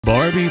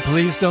Barbie,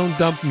 please don't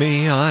dump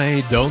me, I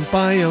don't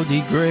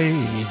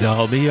biodegrade.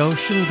 I'll be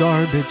ocean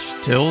garbage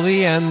till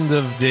the end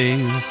of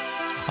days.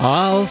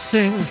 I'll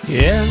sink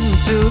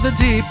into the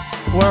deep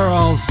where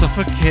I'll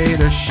suffocate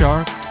a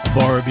shark.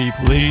 Barbie,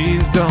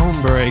 please don't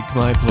break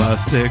my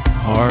plastic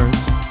heart.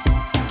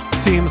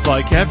 Seems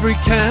like every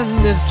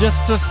can is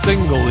just a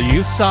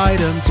single-use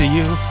item to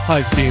you.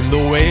 I've seen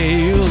the way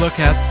you look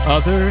at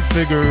other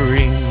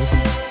figurines.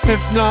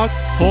 If not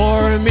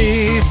for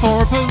me,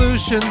 for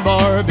pollution,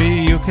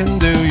 Barbie, you can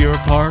do your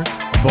part.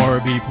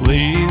 Barbie,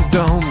 please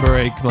don't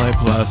break my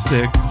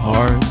plastic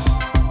heart.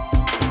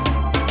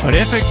 But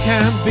if it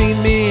can't be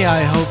me,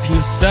 I hope you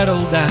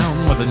settle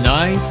down with a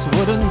nice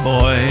wooden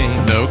boy.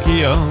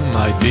 Pinocchio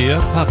might be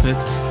a puppet,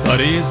 but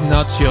he's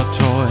not your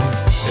toy.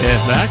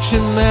 If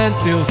Action Man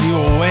steals you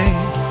away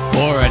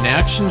for an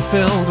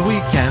action-filled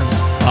weekend,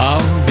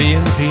 I'll be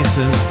in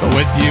pieces, but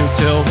with you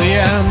till the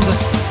end.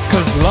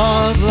 'Cause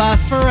love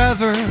lasts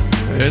forever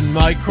in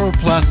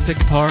microplastic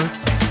parts.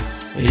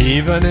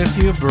 Even if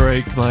you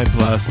break my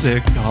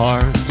plastic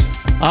heart,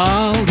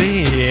 I'll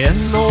be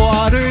in the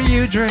water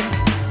you drink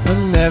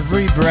and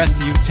every breath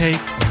you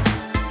take,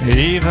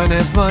 even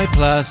if my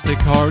plastic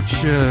heart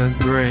should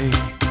break.